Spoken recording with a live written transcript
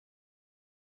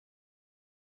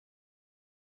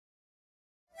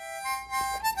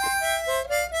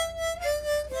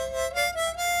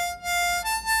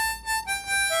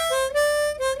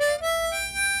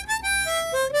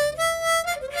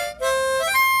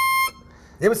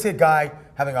You ever see a guy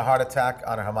having a heart attack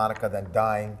on a harmonica, then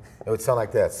dying? It would sound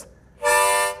like this.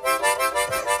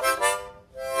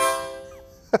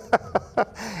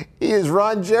 He is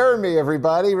Ron Jeremy,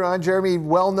 everybody. Ron Jeremy,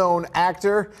 well-known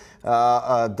actor,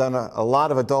 done a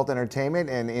lot of adult entertainment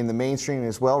and in the mainstream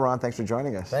as well. Ron, thanks for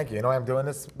joining us. Thank you. You know why I'm doing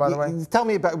this, by the way? Tell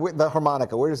me about the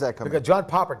harmonica. Where does that come Because John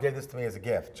Popper gave this to me as a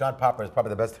gift. John Popper is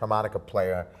probably the best harmonica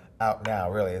player out now,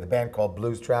 really. The band called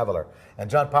Blues Traveler. And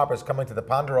John Popper is coming to the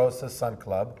Ponderosa Sun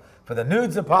Club for the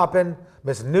Nudes of Poppin'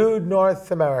 Miss Nude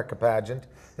North America Pageant.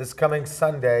 This is coming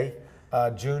Sunday,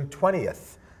 June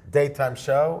 20th. Daytime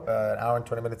show, an hour and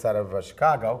 20 minutes out of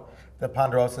Chicago. The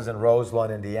Ponderosa's in Roselawn,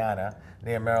 Indiana,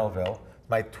 near Merrillville.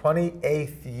 My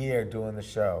 28th year doing the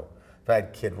show. I've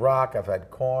had Kid Rock, I've had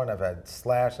Korn, I've had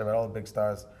Slash, I've had all the big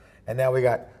stars. And now we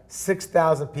got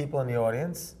 6,000 people in the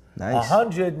audience, nice.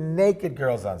 100 naked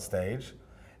girls on stage,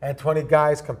 and 20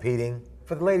 guys competing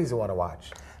for the ladies who want to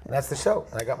watch. And that's the show.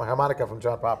 And I got my harmonica from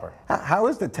John Popper. How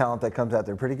is the talent that comes out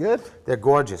there? Pretty good? They're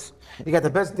gorgeous. You got the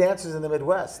best dancers in the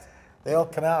Midwest. They all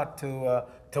come out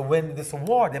to win this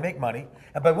award. They make money.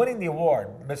 And by winning the award,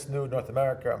 Miss Nude North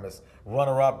America, Miss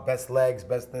Runner-Up, Best Legs,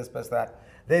 Best this, Best that,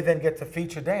 they then get to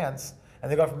feature dance.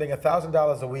 And they go from being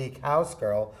 $1,000 a week house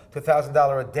girl to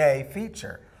 $1,000 a day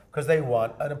feature because they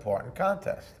won an important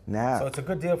contest. Now, so it's a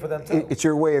good deal for them, too. It's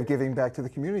your way of giving back to the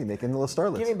community, making the little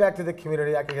starlets. Giving back to the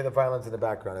community. I can hear the violins in the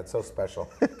background. It's so special.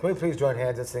 Can we please join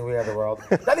hands and sing We Are the World?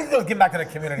 Nothing to do with giving back to the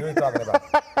community. What are you talking about?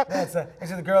 Yeah,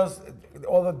 it's the girls,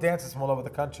 all the dancers from all over the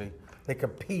country, they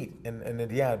compete in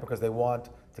Indiana because they want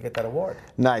to get that award.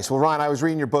 Nice. Well, Ron, I was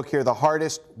reading your book here, The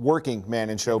Hardest Working Man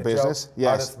in Show Business. Yes.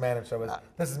 Hardest man in show business.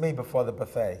 This is me before the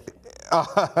buffet.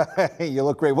 You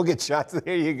look great. We'll get shots.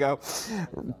 There you go.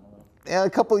 A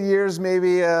couple of years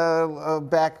maybe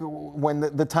back when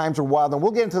the times were wild, and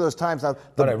we'll get into those times now.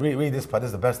 Read this part. This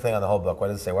is the best thing on the whole book. What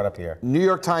does it say? What up here? New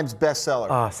York Times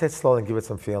bestseller. Say it slowly and give it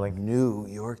some feeling. New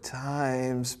York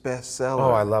Times bestseller.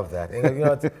 Oh, I love that. You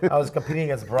know, I was competing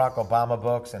against Barack Obama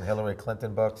books and Hillary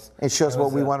Clinton books. It shows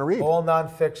what we want to read. All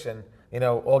nonfiction, you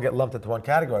know, all get lumped into one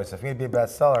category. So if you'd be a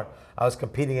bestseller, I was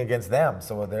competing against them.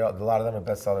 So a lot of them are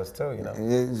bestsellers too, you know.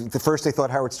 The first they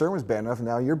thought Howard Stern was bad enough, and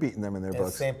now you're beating them in their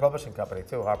books. Same publishing company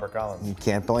too, HarperCollins. You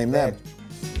can't blame them.